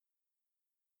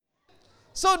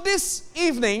So this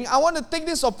evening, I want to take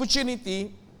this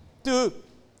opportunity to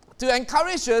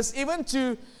encourage us, even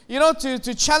to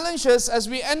challenge us as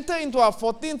we enter into our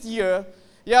 14th year.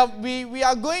 Yeah, we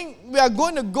are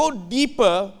going to go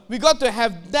deeper. We got to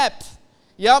have depth,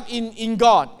 in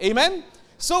God. Amen.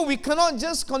 So we cannot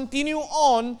just continue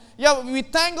on. Yeah, we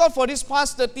thank God for this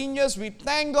past 13 years. We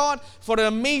thank God for the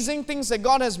amazing things that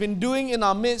God has been doing in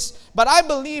our midst. But I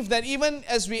believe that even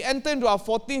as we enter into our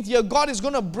 14th year, God is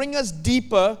going to bring us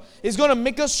deeper. He's going to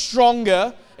make us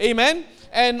stronger. Amen.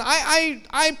 And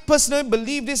I personally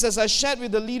believe this, as I shared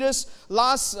with the leaders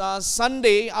last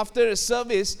Sunday after a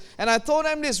service. And I told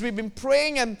them this: we've been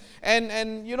praying and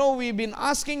we've been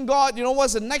asking God,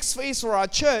 what's the next phase for our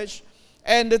church.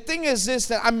 And the thing is this,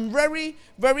 that I'm very,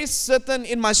 very certain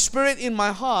in my spirit, in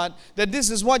my heart, that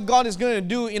this is what God is going to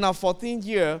do in our 14th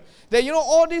year. That,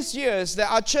 all these years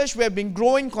that our church, we have been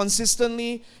growing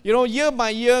consistently, year by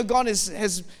year, God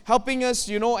has helping us,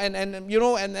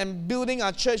 and building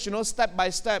our church, step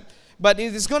by step. But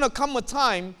it is going to come a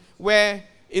time where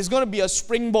it's going to be a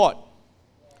springboard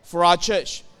for our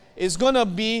church. It's not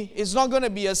going to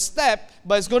be a step,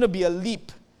 but it's going to be a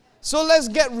leap. So let's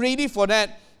get ready for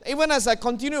that. Even as I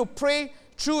continue to pray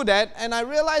through that, and I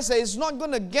realize that it's not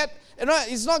going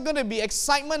to be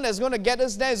excitement that's going to get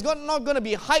us there. It's not going to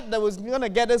be hype that was going to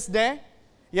get us there.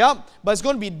 Yeah, but it's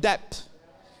going to be depth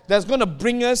that's going to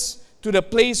bring us to the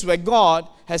place where God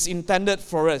has intended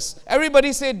for us.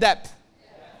 Everybody say depth.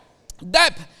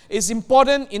 Depth is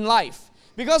important in life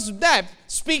because depth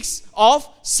speaks of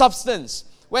substance.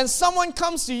 When someone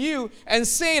comes to you and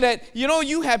say that,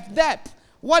 you have depth,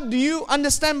 what do you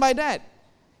understand by that?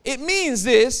 It means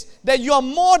this, that you are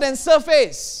more than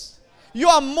surface. You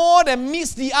are more than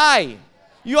meets the eye.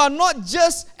 You are not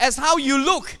just as how you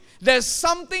look. There's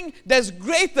something that's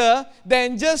greater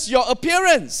than just your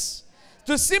appearance.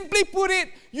 To simply put it,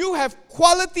 you have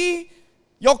quality.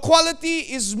 Your quality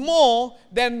is more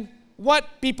than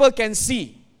what people can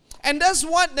see. And that's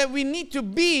what that we need to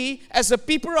be as a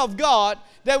people of God,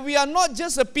 that we are not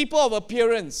just a people of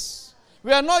appearance.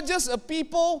 We are not just a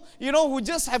people, who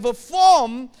just have a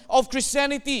form of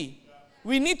Christianity.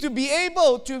 We need to be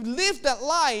able to live that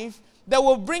life that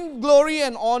will bring glory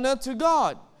and honor to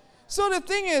God. So the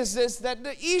thing is that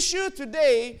the issue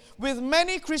today with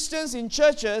many Christians in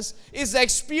churches is the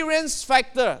experience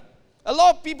factor. A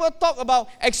lot of people talk about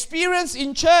experience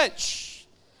in church.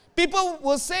 People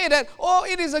will say that,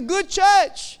 it is a good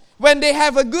church when they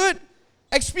have a good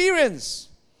experience.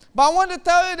 But I want to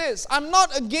tell you this, I'm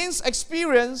not against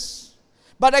experience,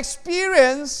 but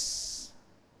experience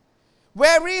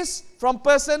varies from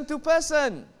person to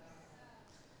person.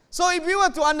 So if you were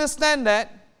to understand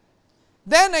that,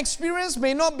 then experience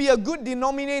may not be a good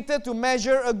denominator to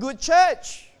measure a good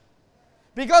church.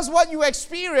 Because what you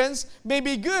experience may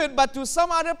be good, but to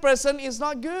some other person is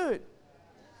not good.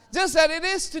 Just that it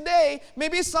is today,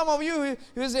 maybe some of you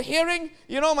who is hearing,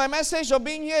 my message or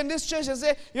being here in this church and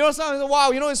say, some say, wow,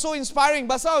 it's so inspiring.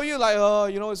 But some of you like,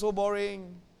 it's so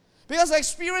boring. Because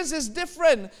experience is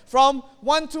different from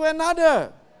one to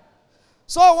another.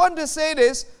 So I want to say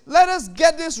this, let us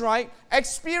get this right.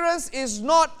 Experience is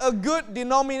not a good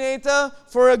denominator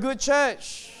for a good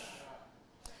church.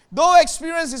 Though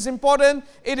experience is important,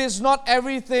 it is not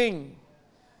everything.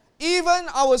 Even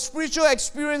our spiritual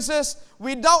experiences,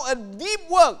 without a deep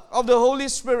work of the Holy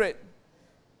Spirit,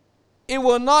 it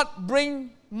will not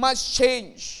bring much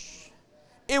change.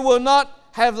 It will not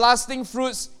have lasting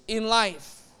fruits in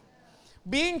life.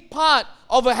 Being part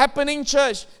of a happening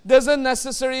church doesn't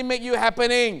necessarily make you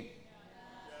happening.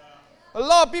 A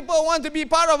lot of people want to be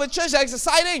part of a church that's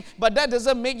exciting, but that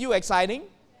doesn't make you exciting.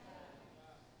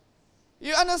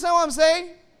 You understand what I'm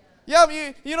saying? Yeah,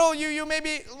 you may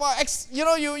be,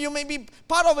 you may be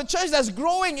part of a church that's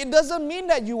growing. It doesn't mean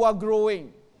that you are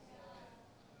growing.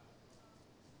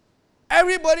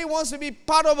 Everybody wants to be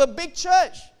part of a big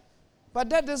church, but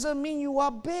that doesn't mean you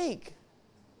are big.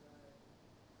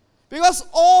 Because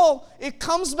it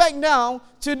comes back down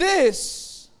to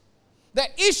this, that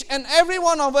each and every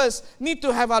one of us need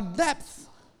to have a depth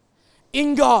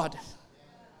in God.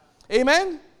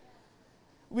 Amen?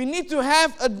 We need to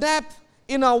have a depth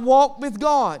in our walk with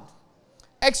God.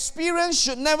 Experience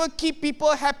should never keep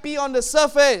people happy on the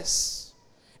surface.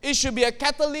 It should be a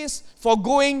catalyst for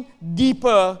going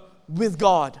deeper with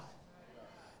God.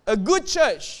 A good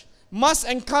church must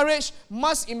encourage,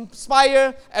 must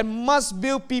inspire, and must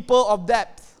build people of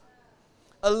depth.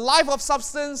 A life of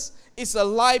substance is a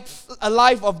life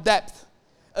of depth.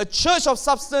 A church of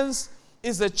substance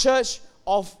is a church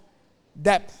of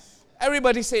depth.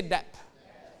 Everybody say depth.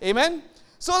 Amen?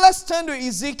 So let's turn to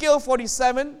Ezekiel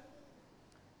 47.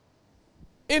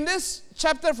 in this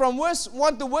chapter from verse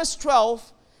 1 to verse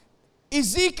 12,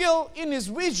 Ezekiel in his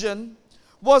vision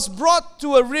was brought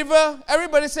to a river,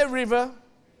 everybody say river,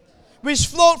 which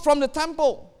flowed from the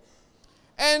temple.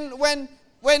 And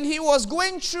when he was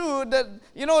going through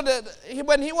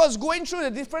when he was going through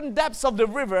the different depths of the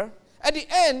river, at the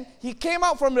end, he came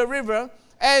out from the river,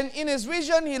 and in his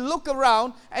vision, he looked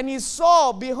around and he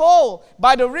saw, behold,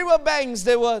 by the river banks,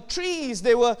 there were trees,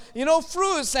 there were,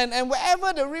 fruits, and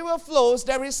wherever the river flows,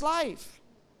 there is life.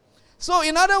 So,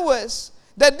 in other words,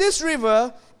 that this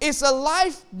river is a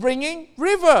life-bringing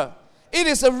river. It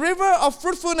is a river of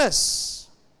fruitfulness.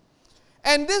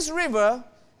 And this river,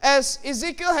 as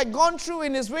Ezekiel had gone through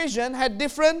in his vision, had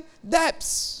different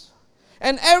depths.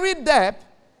 And every depth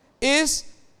is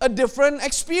a different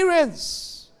experience.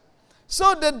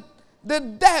 So the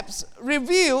depths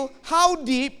reveal how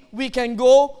deep we can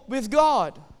go with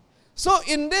God. So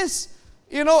in this,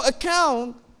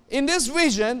 account, in this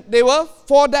vision, there were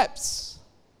 4 depths.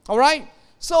 All right?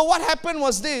 So what happened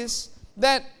was this,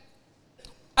 that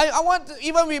I want,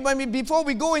 before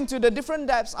we go into the different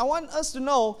depths, I want us to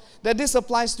know that this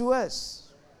applies to us.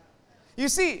 You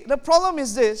see, the problem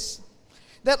is this,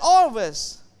 that all of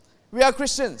us, we are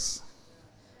Christians.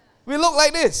 We look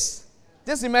like this.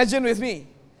 Just imagine with me.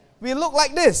 We look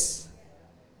like this.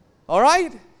 All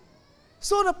right?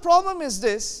 So the problem is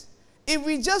this, if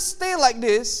we just stay like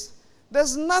this,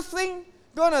 there's nothing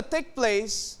going to take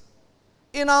place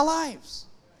in our lives.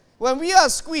 When we are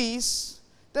squeezed,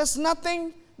 there's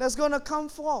nothing that's going to come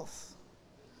forth.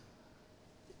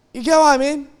 You get what I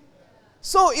mean?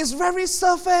 So it's very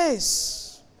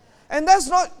surface. And that's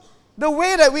not the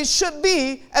way that we should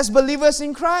be as believers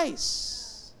in Christ.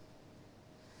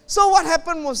 So what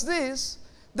happened was this,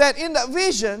 that in that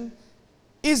vision,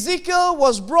 Ezekiel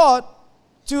was brought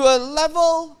to a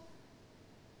level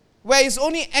where it's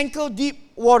only ankle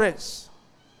deep waters.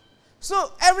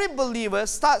 So every believer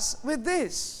starts with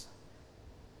this,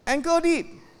 ankle deep.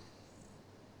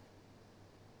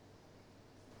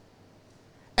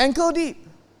 Ankle deep.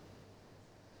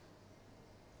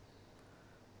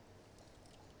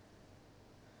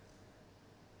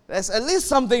 There's at least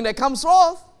something that comes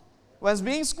forth when it's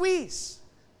being squeezed.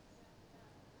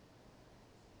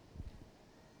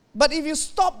 But if you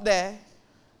stop there,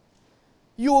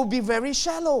 you will be very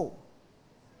shallow.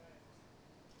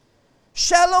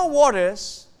 Shallow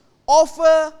waters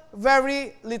offer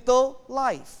very little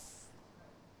life.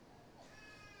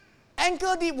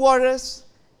 Ankle deep waters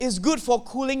is good for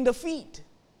cooling the feet.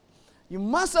 You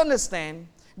must understand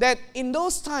that in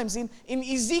those times, in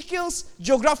Ezekiel's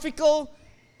geographical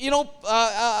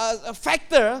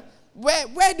factor,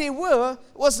 where they were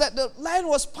was that the land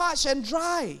was parched and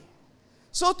dry.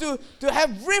 So to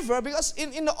have river, because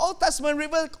in the Old Testament,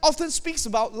 river often speaks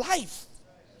about life.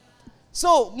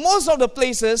 So most of the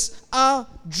places are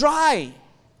dry.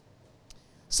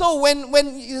 So when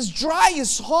it's dry,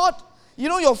 it's hot,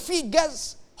 your feet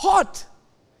gets hot.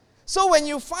 So when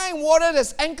you find water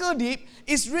that's ankle deep,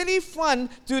 it's really fun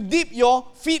to dip your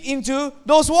feet into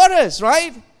those waters,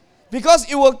 right? Because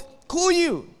it will cool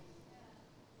you.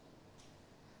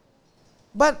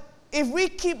 But if we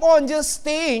keep on just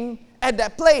staying at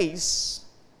that place,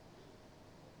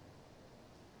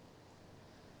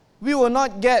 we will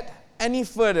not get any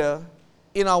further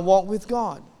in our walk with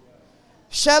God.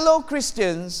 Shallow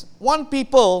Christians want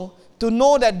people to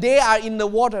know that they are in the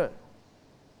water.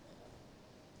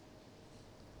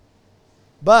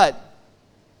 But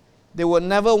they will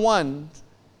never want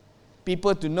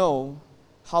people to know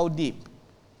how deep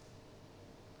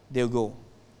they'll go.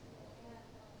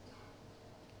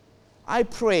 I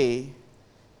pray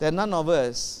that none of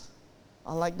us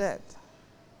are like that.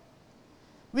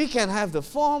 We can have the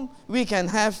form, we can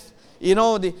have,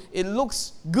 it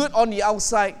looks good on the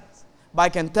outside, but I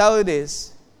can tell you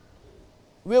this,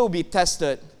 we'll be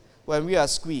tested when we are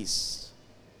squeezed.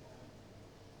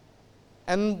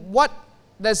 And what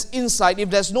there's inside, if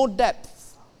there's no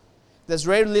depth, there's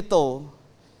very little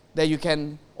that you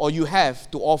can or you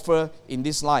have to offer in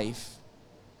this life,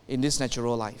 in this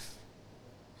natural life.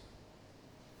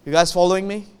 You guys following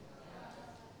me?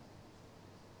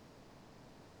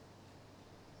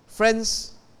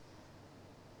 Friends,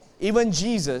 even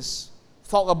Jesus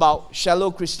talked about shallow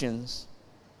Christians.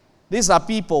 These are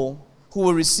people who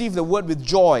will receive the word with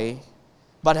joy,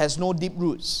 but has no deep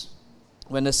roots.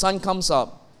 When the sun comes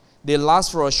up, they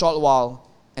last for a short while,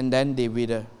 and then they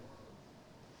wither.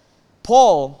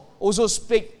 Paul also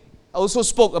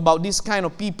spoke about this kind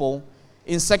of people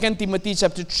in 2 Timothy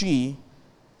chapter 3,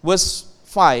 verse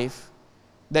 5,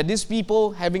 that these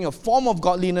people having a form of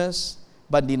godliness,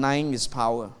 but denying its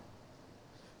power.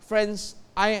 Friends,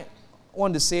 I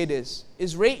want to say this.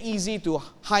 It's very easy to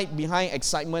hide behind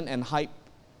excitement and hype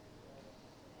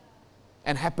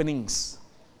and happenings.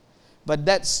 But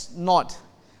that's not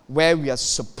where we are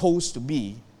supposed to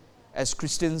be as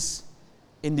Christians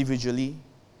individually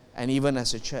and even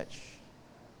as a church.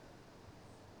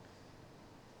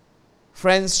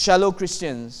 Friends, shallow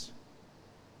Christians,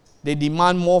 they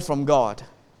demand more from God,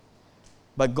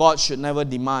 but God should never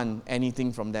demand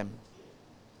anything from them.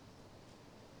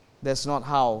 That's not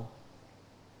how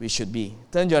we should be.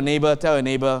 Turn to your neighbor, tell your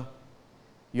neighbor,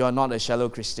 you are not a shallow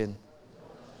Christian.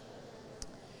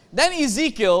 Then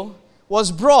Ezekiel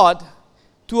was brought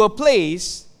to a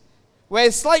place where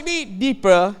it's slightly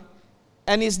deeper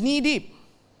and is knee deep.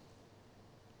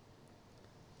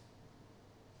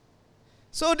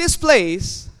 So this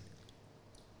place,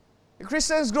 the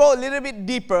Christians grow a little bit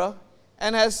deeper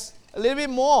and has a little bit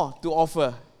more to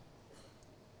offer.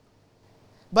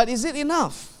 But is it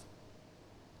enough?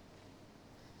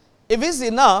 If it's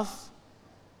enough,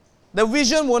 the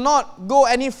vision will not go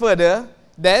any further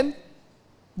than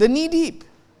the knee deep.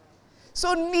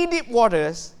 So knee deep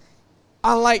waters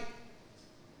are like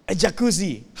a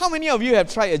jacuzzi. How many of you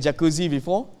have tried a jacuzzi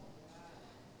before?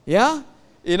 Yeah?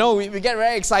 You know, we get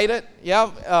very excited.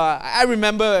 Yeah, I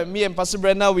remember me and Pastor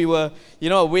Brenda, we were,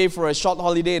 away for a short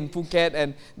holiday in Phuket,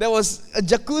 and there was a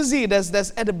jacuzzi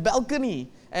that's at the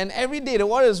balcony, and every day the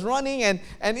water is running, and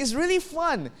it's really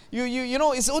fun. You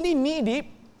know, it's only knee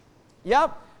deep.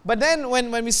 Yep. But then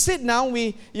when we sit down,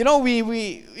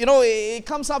 it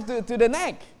comes up to the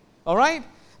neck. All right.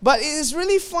 But it's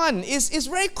really fun. It's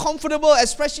very comfortable,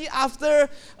 especially after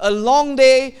a long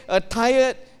day, a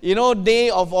tired,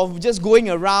 day of just going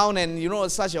around, and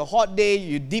it's such a hot day,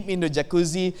 you dip into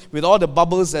jacuzzi with all the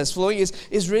bubbles that's flowing.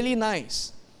 It's really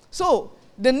nice. So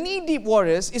the knee-deep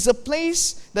waters is a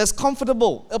place that's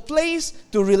comfortable, a place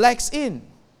to relax in.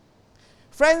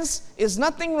 Friends, it's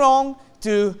nothing wrong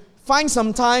to find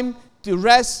some time to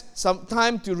rest, some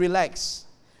time to relax.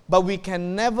 But we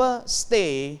can never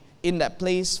stay in that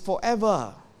place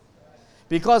forever.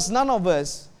 Because none of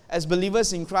us, as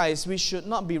believers in Christ, we should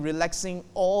not be relaxing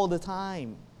all the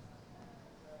time.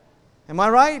 Am I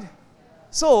right?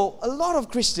 So, a lot of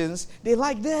Christians, they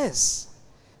like this.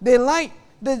 They like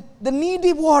the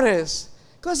knee-deep waters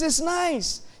because it's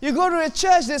nice. You go to a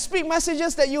church, they speak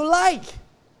messages that you like.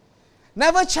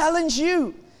 Never challenge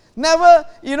you. Never,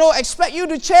 expect you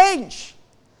to change.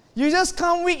 You just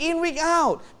come week in, week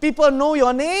out. People know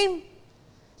your name.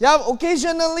 Yeah,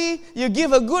 occasionally you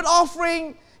give a good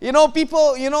offering.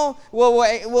 People,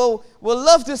 will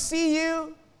love to see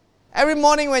you. Every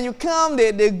morning when you come,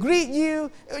 they greet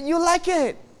you. You like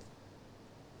it.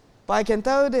 But I can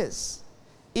tell you this,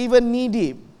 even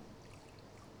knee-deep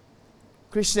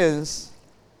Christians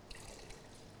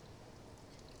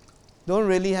don't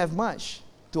really have much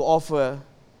to offer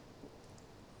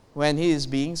when he is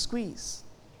being squeezed.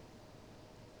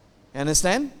 You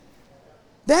understand?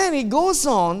 Then it goes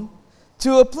on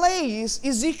to a place,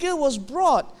 Ezekiel was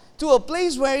brought to a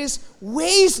place where it's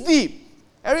waist deep.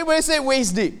 Everybody say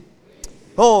waist deep.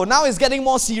 Oh, now it's getting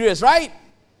more serious, right?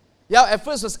 Yeah, at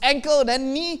first it was ankle,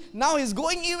 then knee. Now he's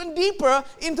going even deeper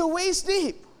into waist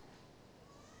deep.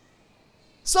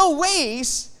 So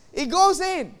waist, it goes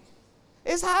in.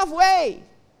 It's halfway.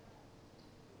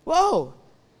 Whoa,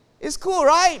 it's cool,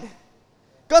 right?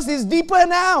 Because it's deeper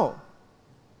now.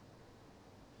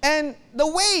 And the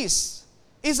waist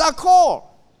is our core.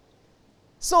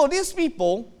 So these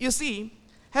people, you see,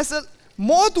 has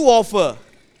more to offer.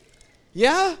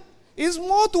 Yeah? It's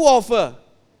more to offer.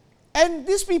 And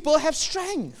these people have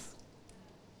strength.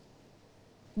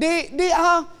 They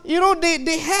are,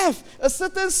 they have a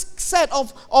certain set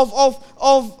of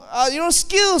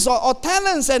skills or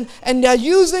talents, and they are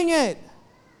using it.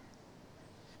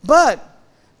 But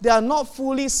they are not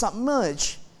fully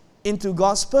submerged into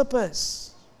God's purpose.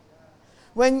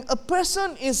 When a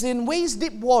person is in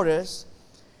waist-deep waters,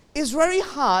 it's very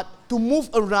hard to move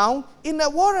around in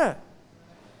that water.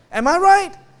 Am I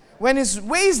right? When it's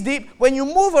waist-deep, when you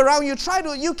move around,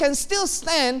 you can still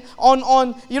stand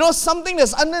on something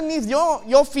that's underneath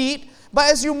your feet,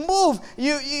 but as you move,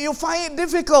 you find it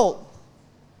difficult.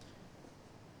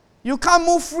 You can't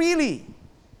move freely.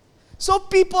 So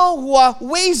people who are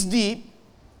waist-deep,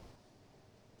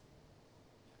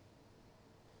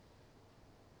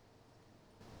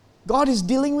 God is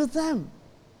dealing with them.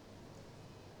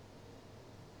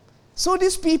 So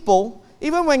these people,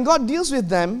 even when God deals with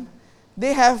them,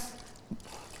 they have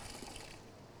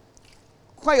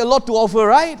quite a lot to offer,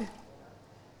 right?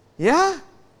 Yeah?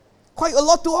 Quite a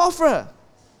lot to offer.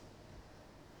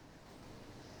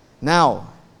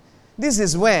 Now, this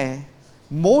is where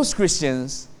most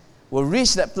Christians will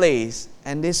reach that place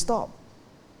and they stop.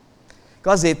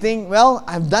 Because they think, well,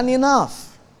 I've done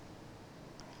enough.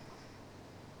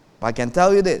 But I can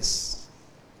tell you this.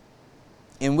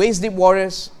 In waist deep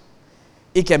waters,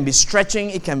 it can be stretching,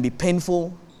 it can be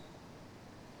painful.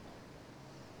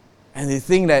 And they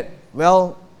think that,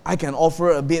 well, I can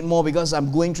offer a bit more because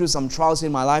I'm going through some trials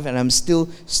in my life and I'm still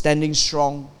standing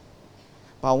strong.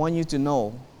 But I want you to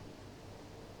know,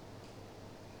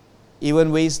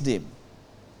 even waist deep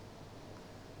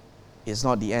is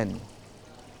not the end.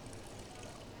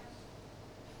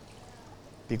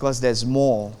 Because there's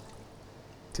more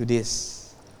to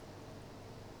this.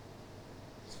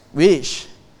 Which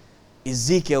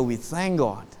Ezekiel, we thank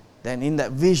God that in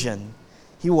that vision,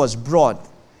 he was brought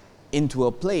into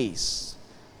a place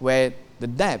where the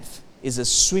depth is a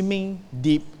swimming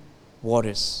deep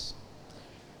waters.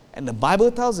 And the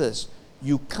Bible tells us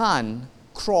you can't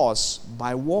cross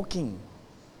by walking.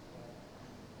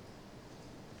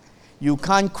 You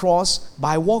can't cross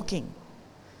by walking.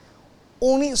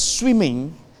 Only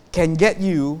swimming can get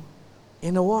you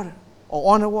in the water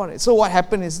or on the water. So what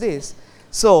happened is this.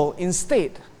 So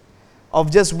instead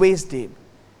of just waist deep,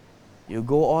 you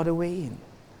go all the way in.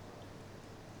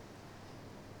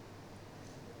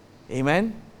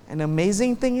 Amen? An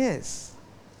amazing thing is,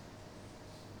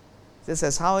 this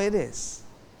is how it is.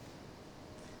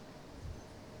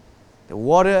 The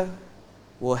water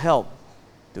will help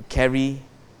to carry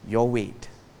your weight.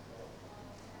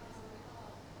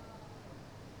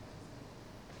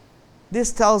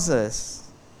 This tells us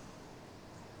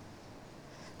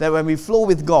that when we flow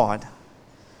with God,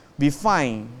 we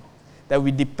find that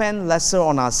we depend lesser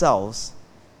on ourselves,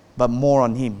 but more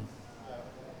on Him.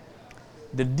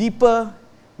 The deeper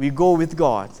we go with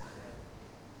God,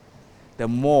 the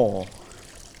more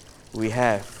we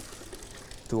have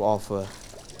to offer.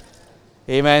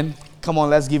 Amen. Come on,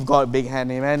 let's give God a big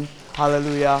hand. Amen.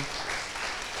 Hallelujah.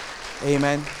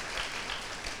 Amen.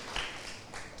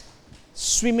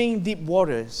 Swimming deep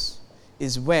waters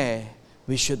is where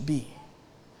we should be.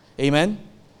 Amen.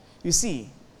 You see,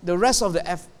 the rest of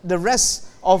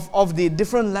the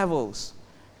different levels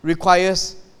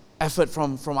requires effort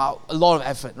from a lot of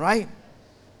effort, right?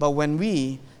 But when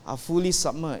we are fully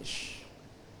submerged,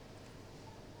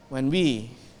 when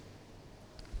we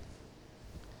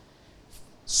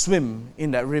swim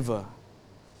in that river,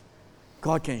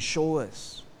 God can show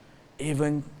us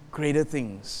even greater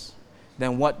things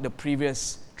than what the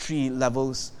previous 3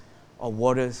 levels of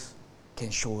waters can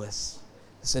show us.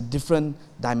 It's a different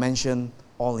dimension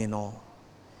all in all.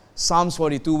 Psalms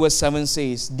 42 verse 7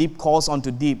 says, "Deep calls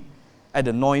unto deep at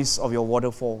the noise of your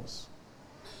waterfalls."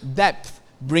 Depth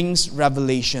brings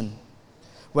revelation.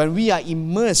 When we are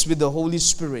immersed with the Holy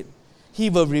Spirit, He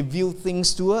will reveal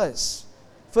things to us.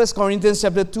 1 Corinthians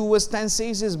chapter 2 verse 10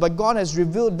 says this, "But God has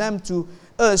revealed them to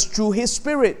us through His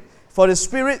Spirit. For the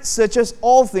Spirit searches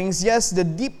all things, yes, the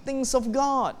deep things of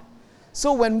God."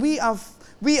 So when we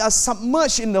are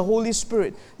submerged in the Holy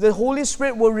Spirit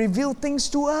will reveal things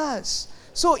to us.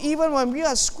 So even when we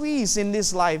are squeezed in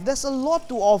this life, there's a lot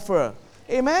to offer.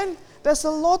 Amen? There's a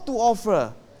lot to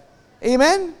offer.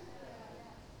 Amen?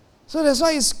 So that's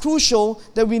why it's crucial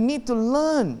that we need to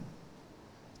learn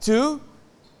to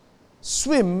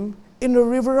swim in the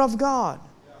river of God.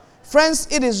 Friends,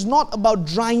 it is not about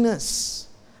dryness.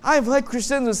 I've heard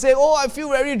Christians who say, "Oh, I feel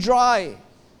very dry.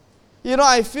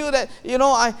 I feel that,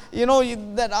 I feel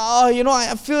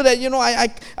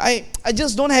that, I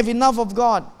just don't have enough of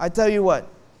God." I tell you what,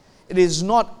 it is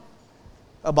not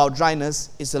about dryness,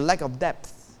 it's a lack of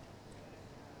depth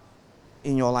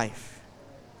in your life.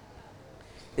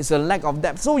 It's a lack of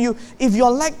depth. So if you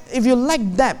lack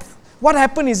depth, what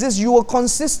happens is this: you are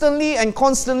consistently and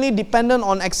constantly dependent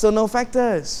on external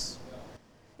factors.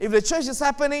 If the church is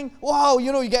happening, wow,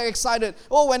 you get excited.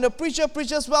 Oh, when the preacher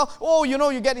preaches well, oh,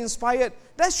 you get inspired.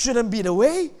 That shouldn't be the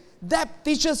way. That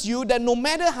teaches you that no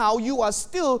matter how, you are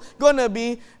still going to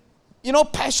be,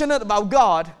 passionate about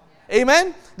God.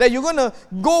 Amen? That you're going to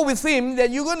go with Him, that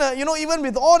you're going to, even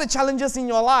with all the challenges in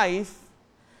your life,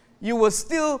 you will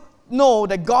still know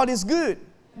that God is good.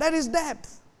 That is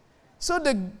depth. So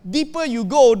the deeper you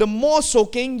go, the more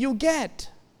soaking you get.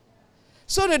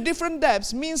 So the different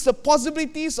depths means the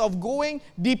possibilities of going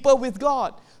deeper with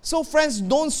God. So friends,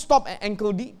 don't stop at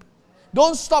ankle deep.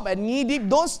 Don't stop at knee deep.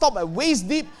 Don't stop at waist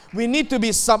deep. We need to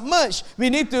be submerged. We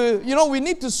need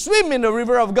to swim in the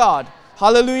river of God.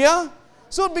 Hallelujah.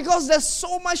 So because there's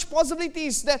so much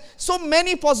possibilities, so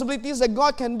many possibilities that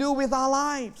God can do with our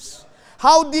lives.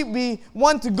 How deep we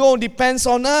want to go depends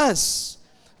on us.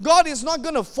 God is not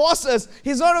going to force us.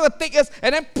 He's not going to take us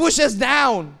and then push us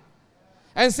down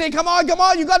and say, come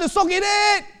on, you got to soak it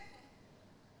in.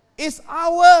 It's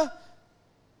our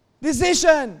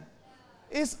decision.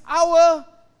 It's our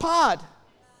part.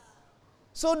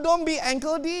 So don't be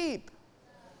ankle deep.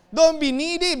 Don't be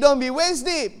knee deep. Don't be waist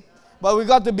deep. But we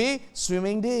got to be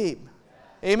swimming deep.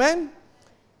 Amen?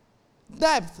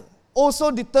 Depth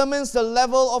also determines the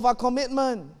level of our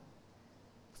commitment.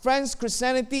 Friends,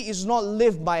 Christianity is not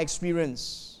lived by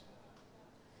experience.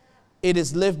 It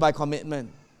is lived by commitment.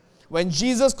 When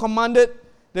Jesus commanded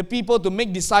the people to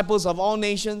make disciples of all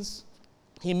nations,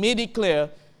 He made it clear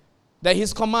that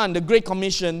His command, the Great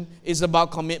Commission, is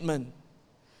about commitment.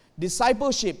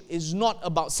 Discipleship is not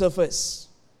about surface.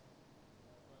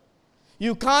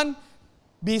 You can't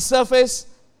be surface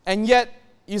and yet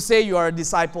you say you are a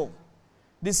disciple.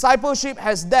 Discipleship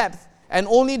has depth, and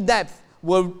only depth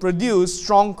will produce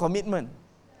strong commitment.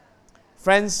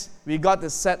 Friends, we got to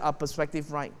set our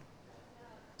perspective right.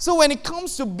 So when it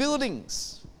comes to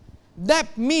buildings,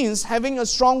 depth means having a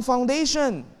strong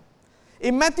foundation.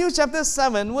 In Matthew chapter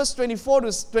 7, verse 24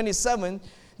 to 27,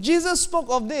 Jesus spoke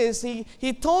of this.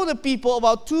 He told the people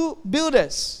about two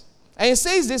builders. And He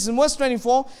says this in verse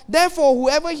 24, "Therefore,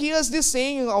 whoever hears this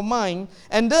saying of mine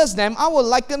and does them, I will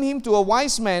liken him to a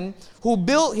wise man who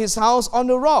built his house on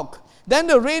the rock. Then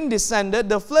the rain descended,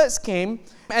 the floods came,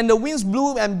 and the winds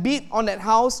blew and beat on that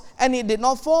house, and it did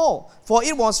not fall, for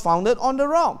it was founded on the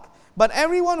rock. But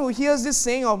everyone who hears this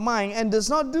saying of mine and does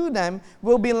not do them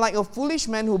will be like a foolish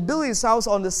man who built his house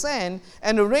on the sand,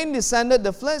 and the rain descended,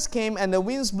 the floods came, and the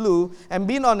winds blew and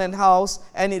beat on that house,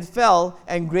 and it fell,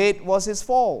 and great was its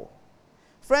fall."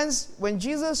 Friends, when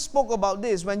Jesus spoke about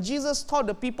this, when Jesus taught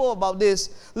the people about this,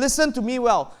 listen to me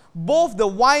well. Both the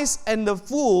wise and the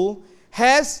fool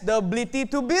has the ability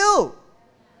to build.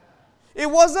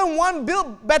 It wasn't one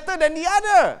built better than the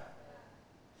other.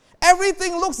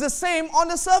 Everything looks the same on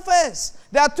the surface.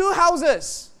 There are two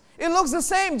houses. It looks the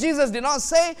same. Jesus did not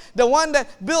say the one that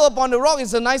built upon the rock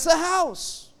is a nicer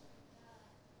house.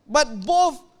 But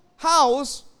both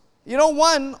house,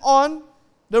 one on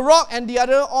the rock and the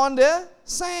other on the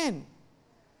sand.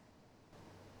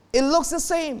 It looks the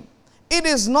same. It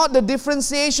is not the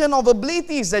differentiation of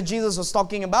abilities that Jesus was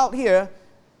talking about here.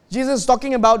 Jesus is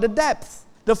talking about the depth,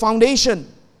 the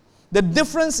foundation. The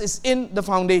difference is in the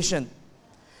foundation.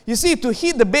 You see, to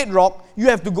hit the bedrock, you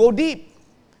have to go deep.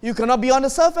 You cannot be on the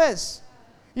surface.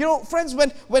 Friends,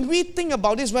 when we think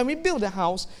about this, when we build a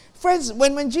house, friends,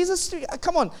 when Jesus,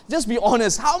 come on, just be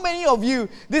honest. How many of you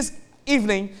this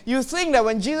evening, you think that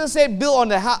when Jesus said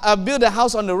build a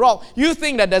house on the rock, you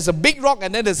think that there's a big rock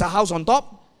and then there's a house on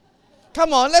top?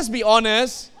 Come on, let's be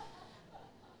honest.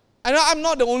 I know I'm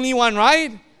not the only one,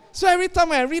 right? So every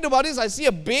time I read about this, I see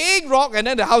a big rock and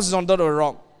then the house is on top of the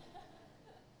rock.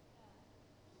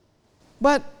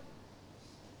 But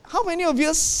how many of you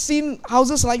have seen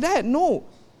houses like that? No.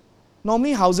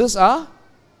 Normally houses are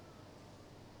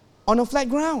on a flat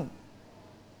ground.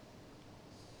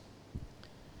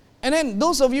 And then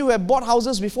those of you who have bought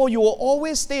houses before, you will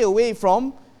always stay away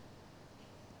from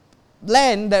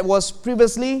land that was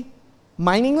previously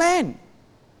mining land.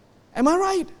 Am I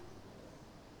right?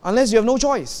 Unless you have no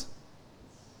choice.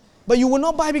 But you will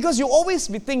not buy because you always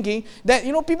be thinking that,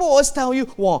 people always tell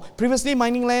you, wow, previously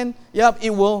mining land, it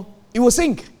will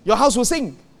sink. Your house will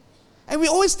sink. And we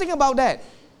always think about that.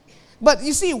 But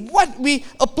you see, what we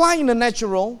apply in the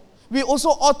natural, we also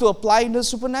ought to apply in the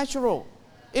supernatural,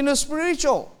 in the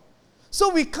spiritual.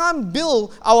 So we can't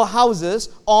build our houses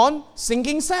on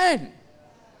sinking sand.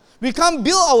 We can't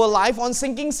build our life on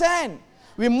sinking sand.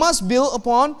 We must build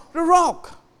upon the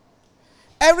rock.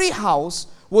 Every house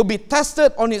will be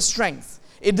tested on its strength.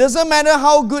 It doesn't matter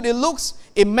how good it looks,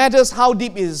 it matters how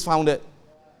deep it is founded.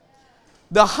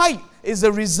 The height is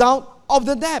the result of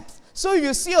the depth. So if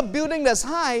you see a building that's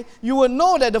high, you will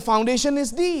know that the foundation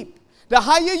is deep. The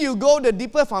higher you go, the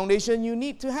deeper foundation you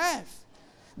need to have.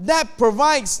 That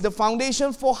provides the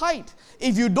foundation for height.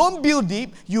 If you don't build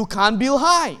deep, you can't build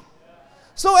high.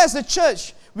 So as a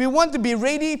church, we want to be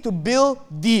ready to build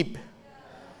deep.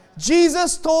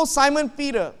 Jesus told Simon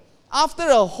Peter, after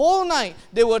a whole night,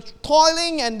 they were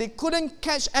toiling and they couldn't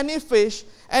catch any fish.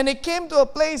 And they came to a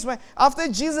place where after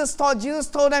Jesus told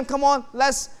them, come on,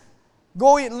 let's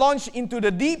go launch into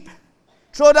the deep.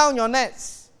 Throw down your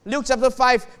nets. Luke chapter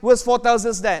 5, verse 4 tells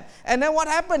us that. And then what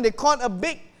happened? They caught a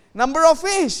big number of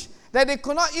fish that they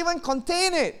could not even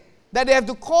contain it. That they have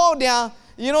to call their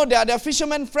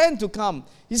fisherman friend to come.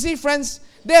 You see, friends,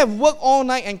 they have worked all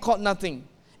night and caught nothing.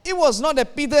 It was not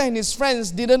that Peter and his friends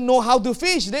didn't know how to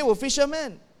fish. They were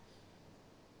fishermen.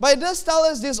 But it does tell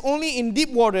us this: only in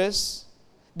deep waters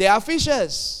there are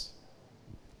fishers.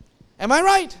 Am I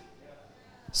right?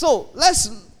 So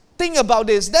let's think about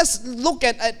this. Let's look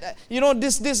at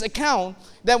this account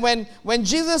that when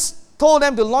Jesus told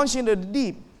them to launch into the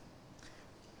deep.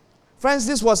 Friends,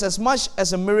 this was as much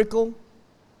as a miracle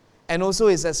and also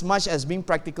is as much as being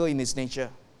practical in its nature.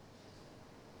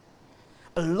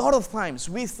 A lot of times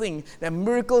we think that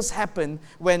miracles happen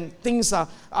when things are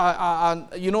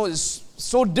is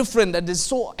so different, that is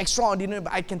so extraordinary.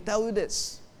 But I can tell you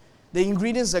this, the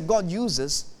ingredients that God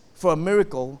uses for a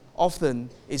miracle often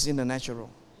is in the natural.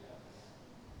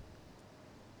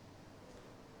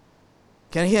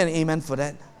 Can I hear an amen for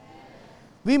that?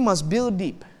 We must build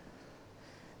deep.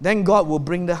 Then God will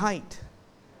bring the height.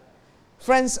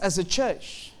 Friends, as a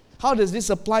church, how does this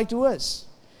apply to us?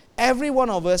 Every one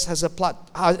of us has a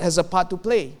part to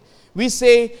play. We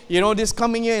say, this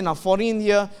coming year, in our 14th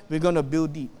year, we're going to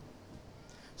build deep.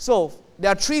 So,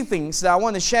 there are three things that I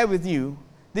want to share with you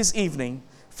this evening.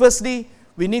 Firstly,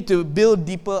 we need to build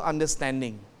deeper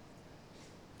understanding.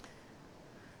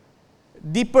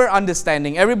 Deeper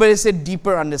understanding. Everybody say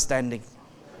deeper understanding.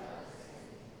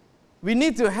 We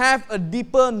need to have a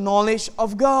deeper knowledge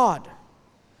of God.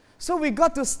 So we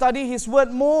got to study His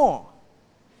Word more.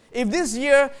 If this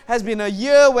year has been a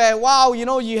year where,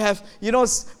 you have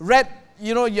read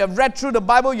through the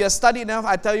Bible, you have studied enough,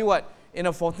 I tell you what, in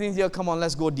the 14th year, come on,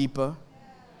 let's go deeper.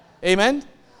 Amen?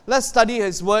 Let's study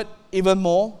His Word even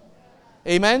more.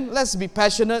 Amen? Let's be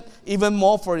passionate even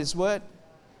more for His Word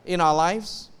in our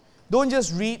lives. Don't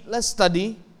just read, let's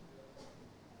study.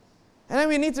 And then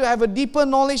we need to have a deeper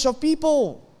knowledge of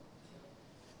people.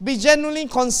 Be genuinely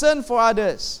concerned for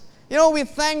others. We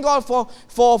thank God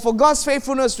for God's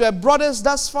faithfulness to have brought us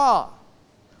thus far.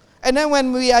 And then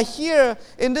when we are here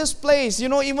in this place,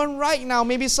 even right now,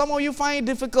 maybe some of you find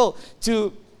it difficult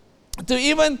to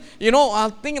even,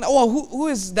 think, who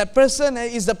is that person?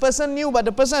 Is the person new? But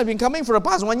the person has been coming for the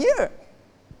past 1 year.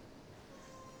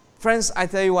 Friends, I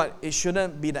tell you what, it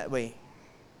shouldn't be that way.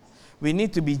 We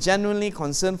need to be genuinely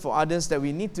concerned for others, that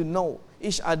we need to know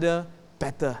each other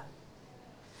better.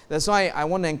 That's why I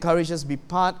want to encourage us to be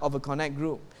part of a connect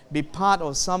group. Be part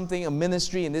of something, a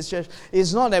ministry in this church.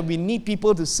 It's not that we need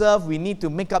people to serve, we need to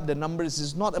make up the numbers.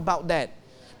 It's not about that.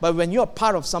 But when you're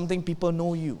part of something, people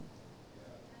know you.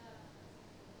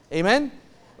 Amen?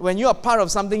 When you are part of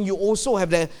something, you also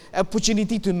have the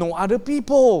opportunity to know other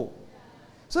people.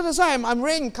 So that's why I'm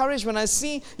really encouraged when I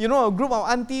see, a group of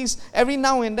aunties, every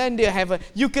now and then they have a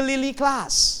ukulele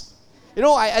class.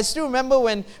 I still remember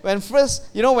when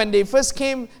they first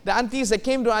came, the aunties that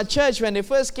came to our church, when they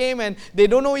first came and they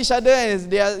don't know each other, and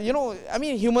they are,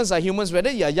 humans are humans,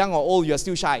 whether you are young or old, you are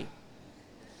still shy.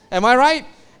 Am I right?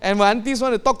 And when aunties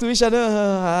want to talk to each other,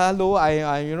 hello,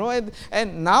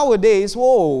 and nowadays,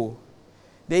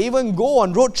 they even go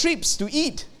on road trips to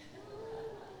eat.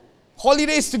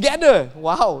 Holidays together.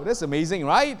 Wow, that's amazing,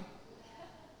 right?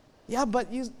 Yeah,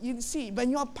 but you see, when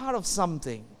you are part of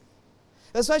something,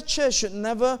 that's why church should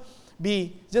never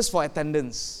be just for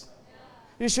attendance.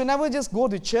 You should never just go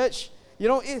to church,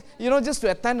 just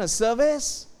to attend a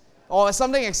service or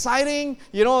something exciting,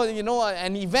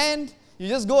 an event. You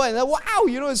just go and wow,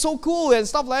 it's so cool and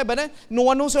stuff like that, but then no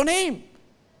one knows your name.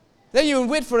 Then you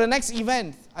wait for the next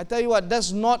event. I tell you what,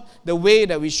 that's not the way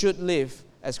that we should live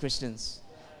as Christians.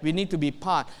 We need to be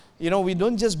part. We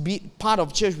don't just be part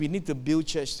of church, we need to build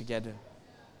church together.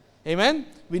 Amen?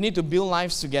 We need to build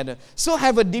lives together. So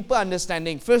have a deeper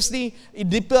understanding. Firstly, a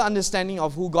deeper understanding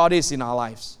of who God is in our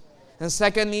lives. And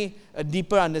secondly, a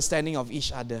deeper understanding of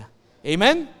each other.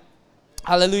 Amen?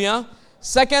 Hallelujah.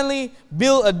 Secondly,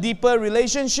 build a deeper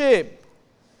relationship.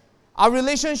 Our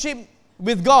relationship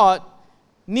with God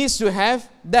needs to have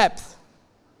depth.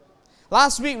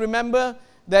 Last week, remember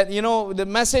that, the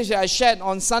message that I shared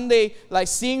on Sunday, like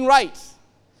seeing right.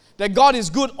 That God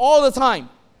is good all the time.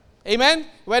 Amen?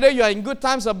 Whether you are in good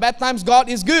times or bad times, God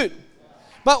is good.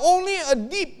 But only a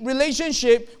deep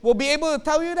relationship will be able to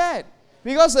tell you that.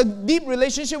 Because a deep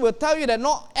relationship will tell you that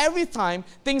not every time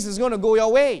things is going to go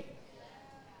your way.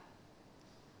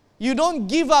 You don't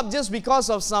give up just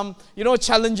because of some,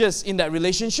 challenges in that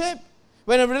relationship.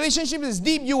 When a relationship is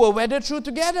deep, you will weather through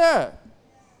together.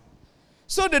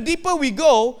 So the deeper we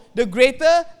go, the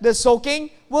greater the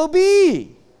soaking will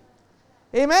be.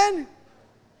 Amen?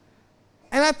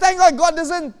 And I thank God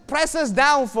doesn't press us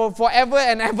down for forever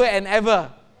and ever and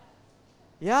ever.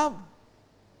 Yeah.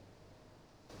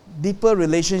 Deeper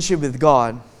relationship with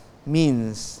God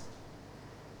means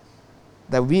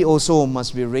that we also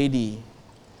must be ready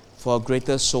for a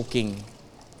greater soaking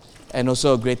and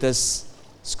also a greater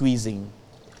squeezing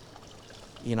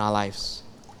in our lives.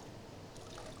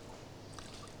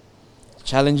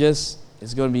 Challenges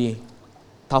is going to be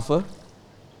tougher.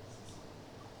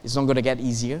 It's not going to get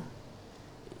easier.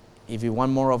 if we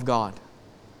want more of God,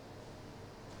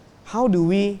 how do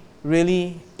we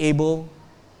really able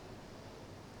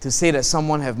to say that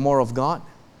someone have more of God?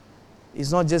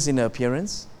 It's not just in the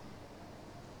appearance,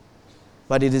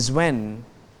 but it is when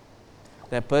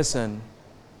that person,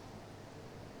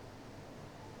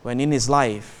 when in his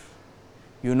life,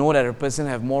 you know that a person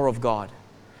have more of God,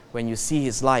 when you see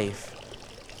his life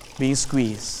being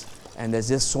squeezed and there's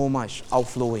just so much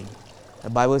outflowing. The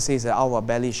Bible says that out of our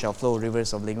belly shall flow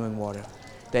rivers of living water.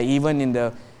 That even in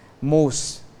the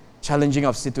most challenging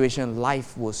of situation,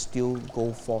 life will still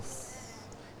go forth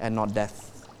and not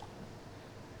death.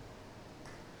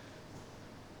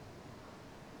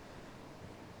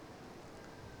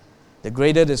 The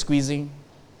greater the squeezing,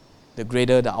 the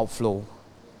greater the outflow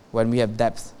when we have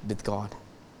depth with God.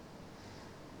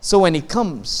 So when it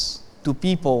comes to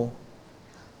people,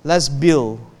 let's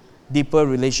build deeper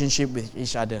relationship with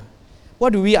each other.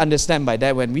 What do we understand by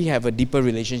that when we have a deeper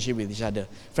relationship with each other?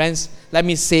 Friends, let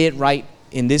me say it right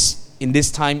in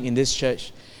this time, in this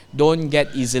church. Don't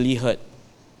get easily hurt.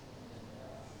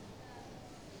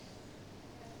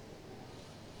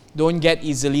 Don't get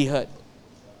easily hurt.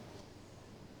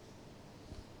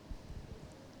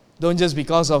 Don't just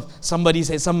because of somebody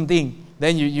said something,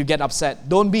 then you get upset.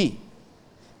 Don't be.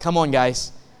 Come on,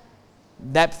 guys.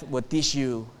 Depth will teach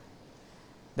you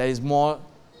there is more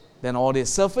than all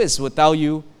this. Surface will tell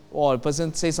you, or a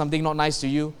person say something not nice to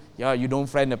you, yeah, you don't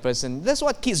friend the person. That's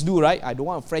what kids do, right? I don't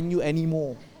want to friend you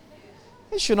anymore.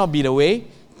 It should not be the way.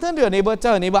 Turn to your neighbor,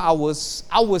 tell your neighbor, I will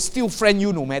still friend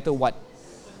you no matter what.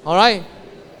 All right?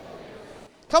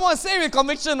 Come on, say it with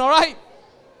conviction, all right?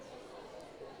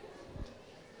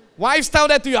 Wives, tell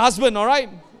that to your husband, all right?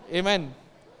 Amen.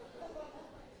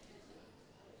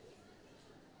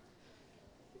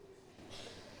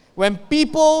 When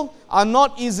people are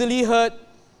not easily hurt,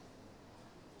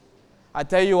 I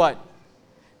tell you what,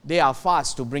 they are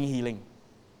fast to bring healing.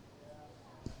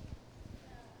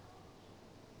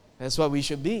 That's what we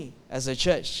should be as a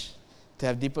church, to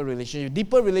have deeper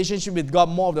relationship with God,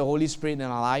 more of the Holy Spirit in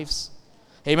our lives.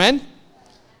 Amen?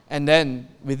 And then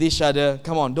with each other,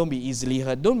 come on, don't be easily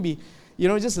hurt. Don't be,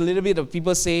 just a little bit of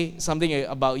people say something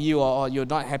about you or you're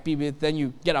not happy with, then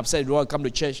you get upset, you don't want to come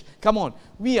to church. Come on,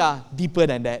 we are deeper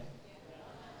than that.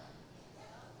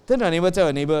 Turn to your neighbor, tell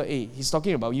your neighbor, hey, he's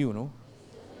talking about you, no?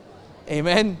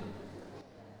 Amen?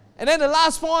 And then the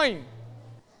last point,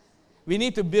 we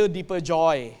need to build deeper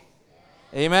joy.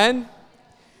 Amen?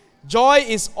 Joy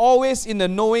is always in the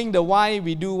knowing the why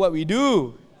we do what we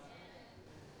do.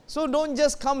 So don't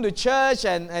just come to church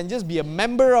and just be a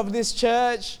member of this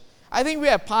church. I think we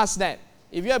have passed that.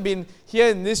 If you have been here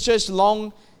in this church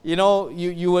long,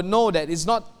 you would know that it's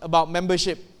not about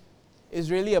membership. It's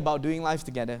really about doing life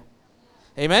together.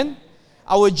 Amen?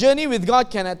 Our journey with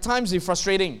God can at times be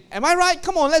frustrating. Am I right?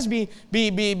 Come on, let's be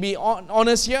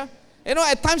honest here.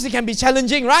 At times it can be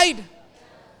challenging, right?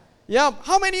 Yeah.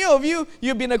 How many of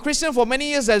you've been a Christian for many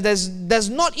years, there's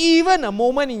not even a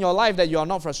moment in your life that you are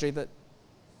not frustrated?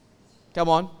 Come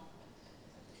on.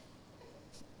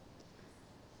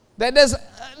 That there's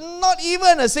not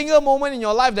even a single moment in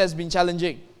your life that's been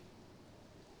challenging.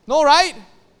 No, right?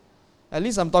 At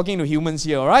least I'm talking to humans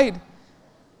here, all right?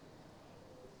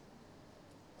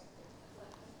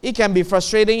 It can be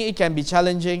frustrating, it can be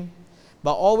challenging,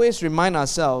 but always remind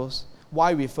ourselves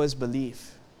why we first believe.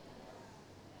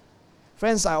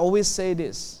 Friends, I always say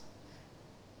this.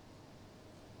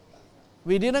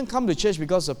 We didn't come to church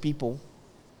because of people.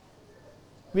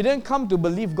 We didn't come to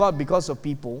believe God because of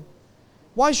people.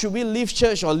 Why should we leave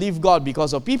church or leave God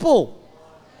because of people?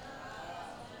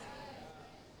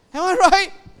 Am I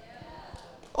right?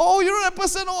 Oh, that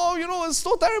person, it's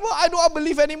so terrible. I don't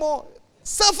believe anymore.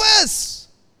 Surface!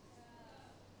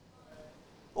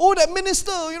 Oh, that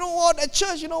minister, that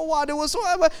church, they were so,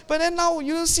 but then now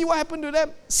you see what happened to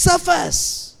them.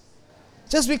 Surface!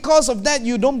 Just because of that,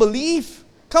 you don't believe.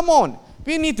 Come on,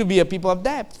 we need to be a people of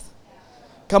depth.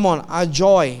 Come on, our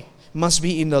joy must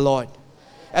be in the Lord.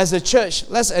 As a church,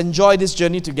 let's enjoy this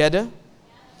journey together.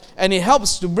 And it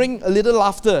helps to bring a little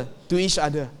laughter to each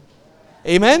other.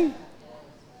 Amen?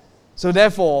 So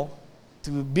therefore,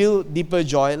 to build deeper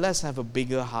joy, let's have a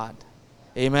bigger heart.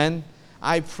 Amen?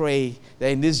 I pray that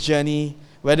in this journey,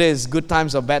 whether it's good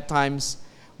times or bad times,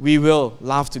 we will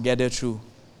laugh together through.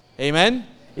 Amen?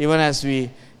 Even as we,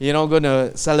 going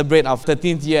to celebrate our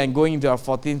 13th year and going into our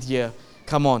 14th year,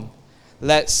 come on.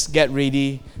 Let's get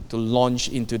ready to launch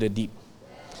into the deep.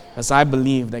 As I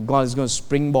believe that God is going to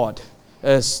springboard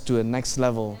us to the next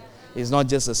level. It's not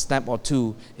just a step or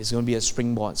two, it's going to be a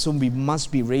springboard. So we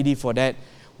must be ready for that.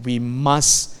 We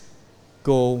must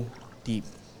go deep.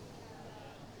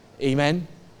 Amen?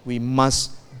 We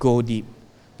must go deep.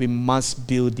 We must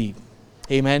build deep.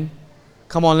 Amen.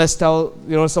 Come on, let's tell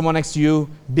someone next to you,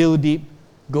 build deep,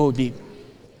 go deep.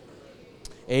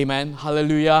 Amen.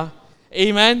 Hallelujah.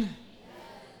 Amen.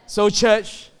 So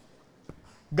church,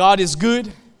 God is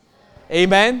good.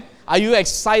 Amen. Are you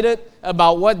excited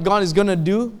about what God is going to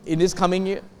do in this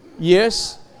coming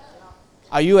years?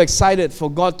 Are you excited for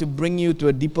God to bring you to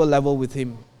a deeper level with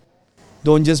Him?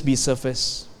 Don't just be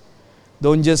surface.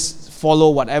 Don't just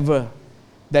follow whatever.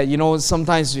 That,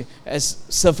 sometimes as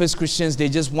surface Christians, they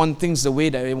just want things the way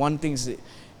that they want things.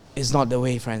 It's not the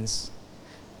way, friends.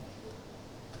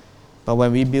 But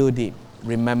when we build deep,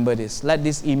 remember this. Let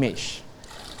this image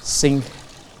sink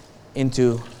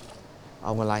into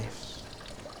our lives.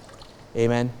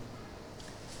 Amen.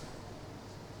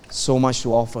 So much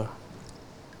to offer.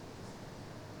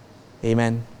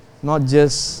 Amen. Not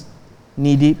just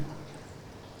knee deep.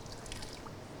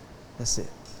 That's it.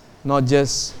 Not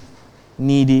just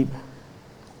knee deep.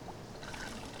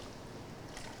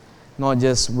 Not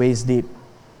just waist deep.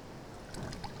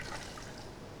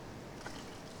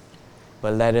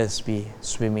 But let us be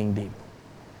swimming deep.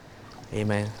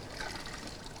 Amen.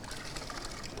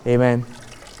 Amen.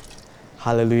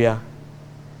 Hallelujah.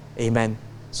 Amen.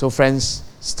 So friends,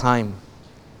 it's time.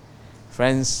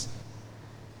 Friends,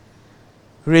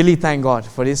 really thank God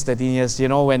for these 13 years.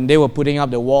 When they were putting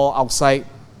up the wall outside,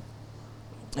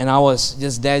 and I was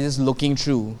just there, just looking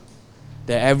through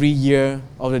every year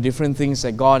of the different things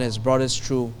that God has brought us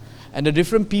through, and the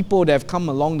different people that have come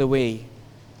along the way.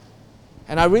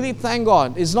 And I really thank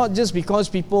God. It's not just because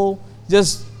people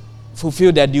just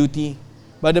fulfill their duty,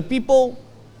 but the people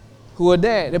who are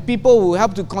there, the people who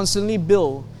help to constantly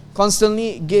build,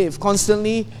 constantly give,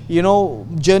 constantly,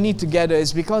 journey together,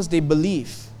 is because they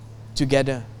believe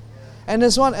together. And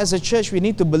that's what, as a church, we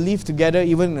need to believe together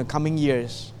even in the coming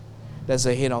years that's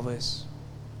ahead of us.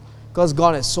 Because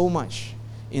God has so much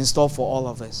in store for all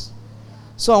of us.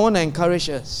 So I want to encourage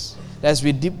us as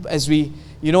we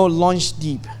launch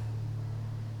deep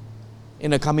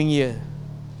in the coming year.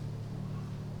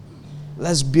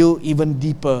 Let's build even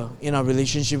deeper in our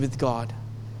relationship with God,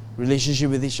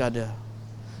 relationship with each other.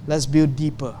 Let's build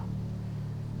deeper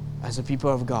as a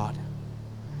people of God,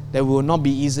 that we will not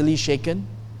be easily shaken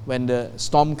when the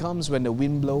storm comes, when the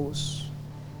wind blows.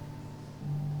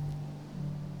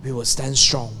 We will stand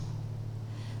strong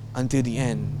until the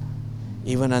end,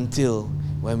 even until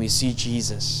when we see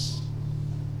Jesus.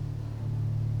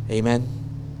 Amen.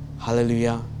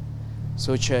 Hallelujah.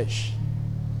 So church,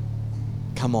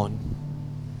 come on.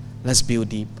 Let's build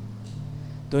deep.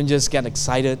 Don't just get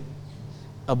excited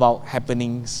about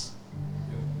happenings.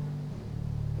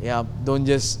 Don't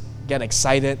just get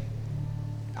excited.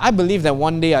 I believe that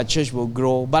one day our church will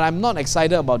grow, but I'm not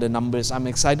excited about the numbers. I'm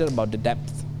excited about the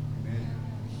depth. Amen.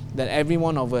 That every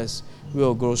one of us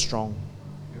will grow strong.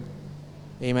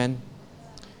 Amen.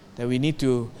 That we need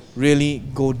to really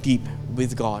go deep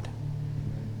with God.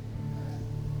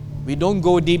 We don't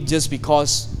go deep just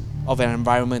because of an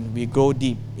environment. We go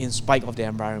deep in spite of the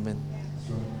environment.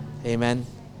 Amen.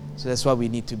 So that's what we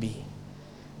need to be.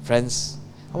 Friends,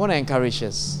 I want to encourage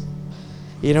us.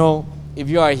 If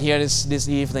you are here this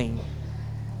evening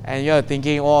and you're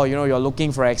thinking, you're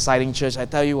looking for an exciting church, I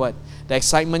tell you what, the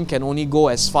excitement can only go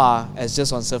as far as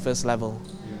just on surface level.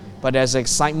 But there's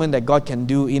excitement that God can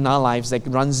do in our lives that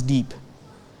runs deep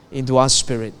into our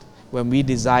spirit when we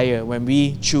desire, when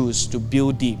we choose to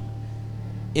build deep.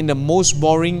 In the most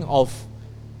boring of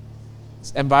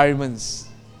environments,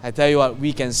 I tell you what,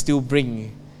 we can still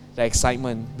bring the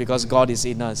excitement because God is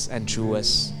in us and through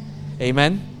us.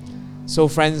 Amen? So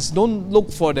friends, don't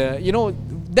look for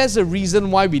there's a reason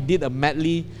why we did a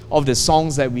medley of the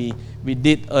songs that we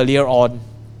did earlier on.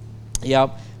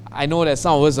 I know that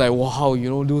some of us are like, wow,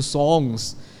 those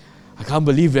songs. I can't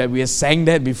believe that we have sang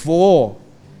that before.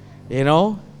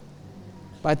 But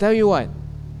I tell you what,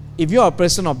 if you're a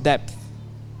person of depth,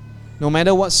 no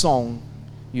matter what song,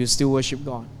 you still worship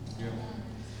God. Yeah.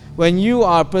 When you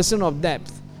are a person of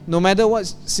depth, no matter what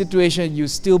situation, you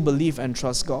still believe and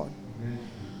trust God. Amen.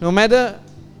 No matter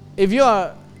if you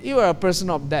are a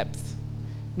person of depth,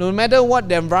 no matter what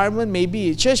the environment may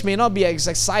be, church may not be as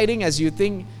exciting as you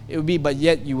think it will be, but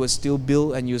yet you will still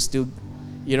build and you still,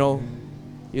 you're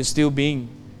still being,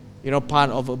 part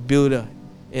of a builder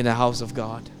in the house of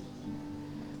God.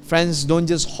 Friends, don't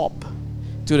just hop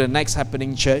to the next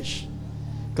happening church,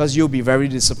 because you'll be very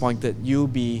disappointed. You'll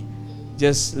be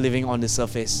just living on the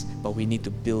surface. But we need to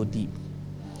build deep.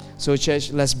 So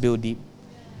church, let's build deep.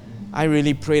 I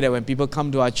really pray that when people come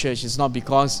to our church, it's not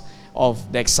because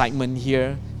of the excitement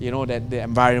here, that the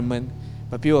environment,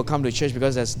 but people will come to church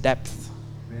because there's depth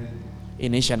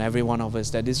in each and every one of us,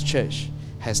 that this church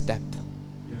has depth.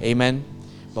 Amen.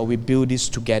 But we build this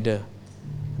together.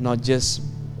 Not just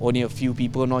only a few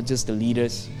people, not just the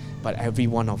leaders, but every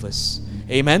one of us.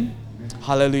 Amen.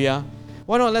 Hallelujah.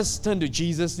 Why not let's turn to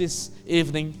Jesus this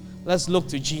evening. Let's look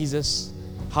to Jesus.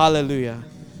 Hallelujah.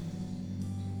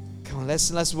 Come on,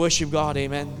 let's worship God.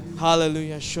 Amen.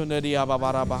 Hallelujah. Let's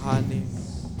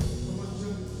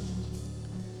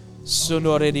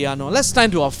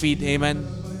stand to our feet. Amen.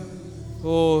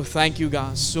 Oh, thank you,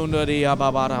 God.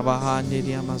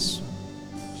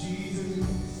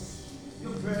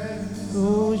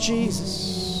 Oh,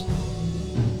 Jesus.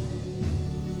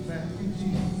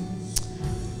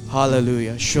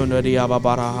 Hallelujah.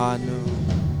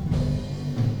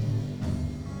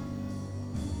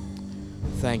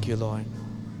 Thank you, Lord.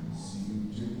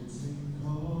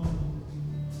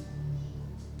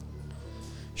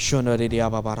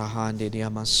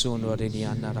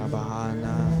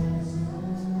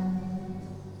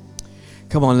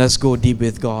 Come on, let's go deep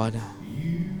with God.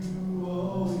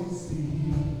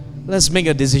 Let's make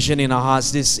a decision in our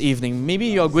hearts this evening. Maybe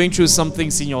you're going through some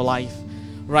things in your life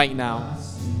right now.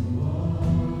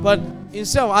 But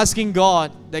instead of asking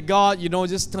God, that God,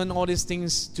 just turn all these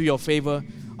things to your favor,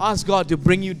 ask God to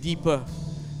bring you deeper.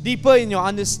 Deeper in your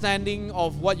understanding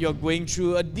of what you're going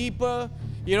through. A deeper,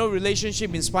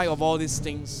 relationship in spite of all these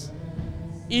things.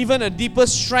 Even a deeper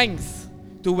strength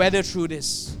to weather through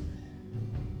this.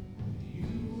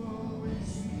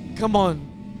 Come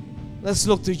on. Let's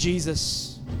look to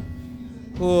Jesus.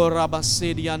 Oh,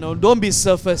 Rabasediano. Don't be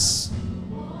surface.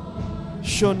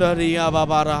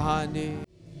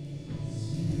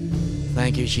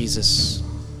 Thank you, Jesus.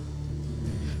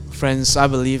 Friends, I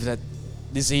believe that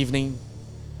this evening,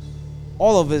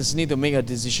 all of us need to make a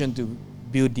decision to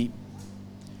build deep.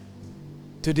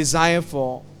 To desire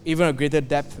for even a greater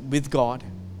depth with God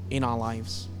in our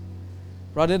lives.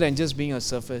 Rather than just being a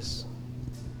surface.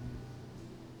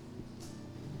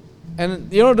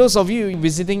 And those of you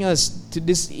visiting us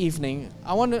this evening,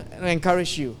 I want to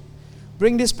encourage you.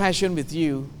 Bring this passion with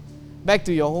you back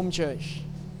to your home church.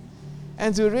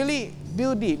 And to really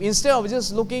build deep. Instead of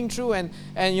just looking through and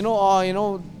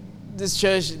this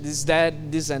church,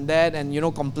 this and that,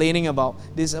 and complaining about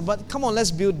this. But come on,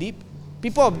 let's build deep.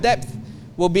 People of depth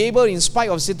will be able, in spite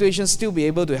of situations, still be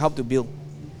able to help to build.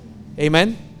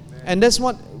 Amen? And that's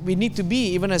what we need to be,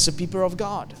 even as a people of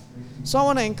God. So I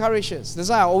want to encourage us. That's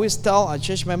why I always tell our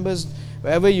church members,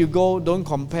 wherever you go, don't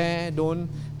compare, don't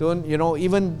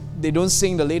even they don't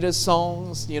sing the latest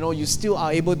songs, you still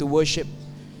are able to worship.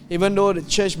 Even though the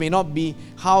church may not be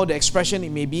how the expression it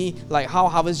may be, like how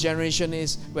Harvest Generation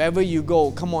is, wherever you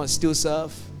go, come on, still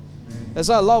serve. That's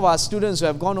why a lot of our students who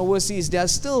have gone overseas, they are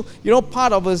still,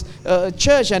 part of a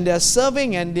church, and they are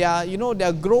serving, and they are, they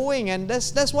are growing, and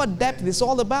that's what depth is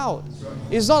all about.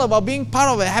 It's not about being part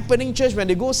of a happening church. When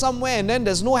they go somewhere and then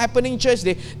there's no happening church,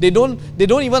 they don't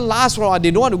even last for a while.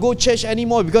 They don't want to go church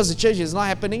anymore because the church is not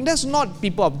happening. That's not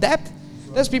people of depth.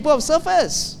 That's people of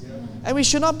surface. And we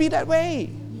should not be that way.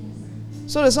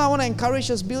 So that's why I want to encourage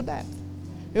us build that.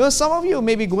 Some of you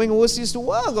may be going overseas to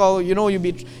work, or you'll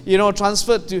be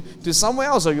transferred to somewhere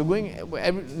else, or you're going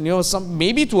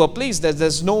maybe to a place that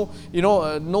there's no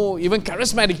even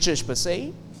charismatic church per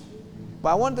se. But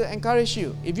I want to encourage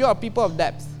you, if you are people of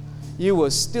depth, you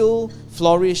will still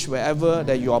flourish wherever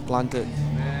that you are planted.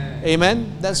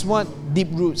 Amen. That's what deep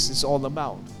roots is all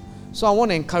about. So I want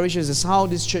to encourage us, this is how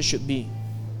this church should be.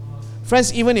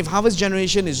 Friends, even if Harvest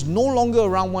Generation is no longer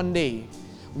around one day,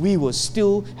 we will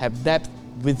still have depth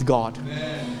with God.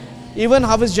 Amen. Even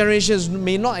Harvest Generations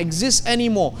may not exist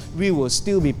anymore, we will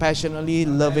still be passionately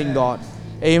loving God.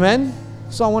 Amen.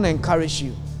 So I want to encourage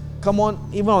you. Come on,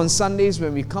 even on Sundays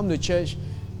when we come to church,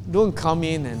 don't come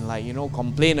in and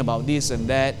complain about this and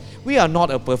that. We are not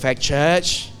a perfect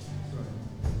church.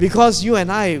 Because you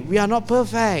and I, we are not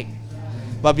perfect.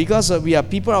 But because we are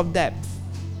people of depth,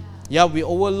 we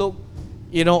overlook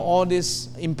all this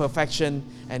imperfection,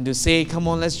 and to say, come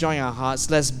on, let's join our hearts,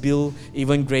 let's build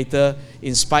even greater.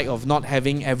 In spite of not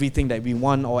having everything that we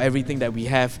want or everything that we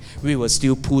have, we will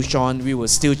still push on, we will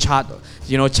still chart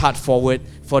forward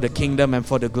for the kingdom and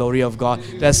for the glory of God.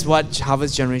 That's what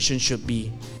Harvest Generation should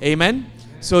be. Amen?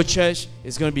 So church,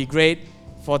 it's going to be great.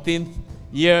 14th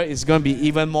year is going to be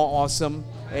even more awesome.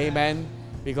 Amen?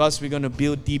 Because we're going to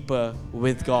build deeper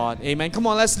with God. Amen. Come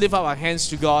on, let's lift up our hands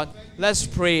to God. Let's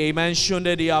pray. Amen. Thank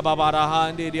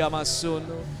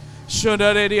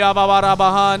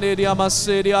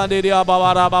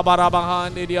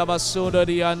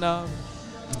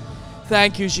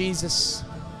you, Jesus.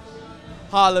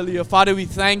 Hallelujah. Father, we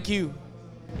thank you.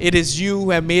 It is you who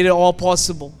have made it all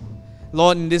possible.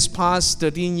 Lord, in this past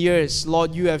 13 years,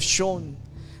 Lord, you have shown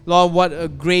Lord, what a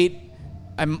great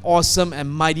and awesome and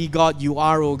mighty God you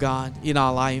are, oh God, in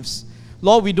our lives.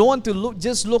 Lord, we don't want to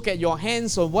just look at your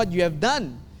hands of what you have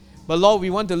done, but Lord, we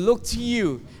want to look to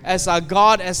you as our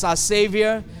God, as our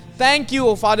Savior. Thank you,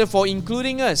 oh Father, for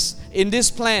including us in this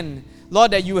plan,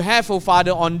 Lord, that you have, oh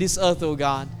Father, on this earth, oh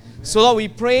God. So Lord, we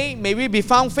pray, may we be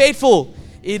found faithful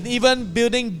in even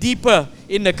building deeper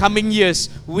in the coming years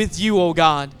with you, oh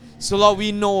God. So Lord,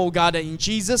 we know, oh God, that in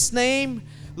Jesus' name,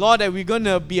 Lord, that we're going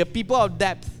to be a people of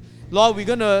depth. Lord, we're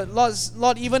going to,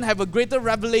 Lord, even have a greater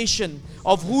revelation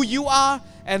of who you are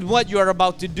and what you are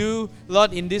about to do,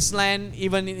 Lord, in this land,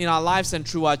 even in our lives and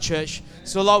through our church.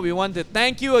 So Lord, we want to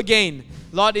thank you again.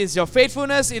 Lord, it is your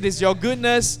faithfulness, it is your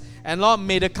goodness, and Lord,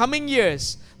 may the coming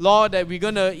years, Lord, that we're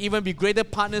going to even be greater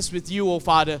partners with you, oh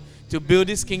Father, to build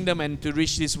this kingdom and to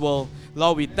reach this world.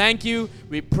 Lord, we thank you,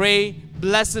 we pray,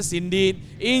 bless us indeed.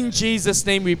 In Jesus'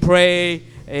 name we pray.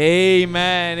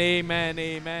 Amen, amen,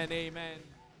 amen, amen.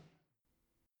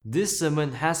 This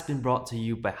sermon has been brought to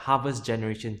you by Harvest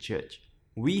Generation Church.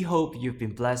 We hope you've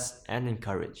been blessed and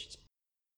encouraged.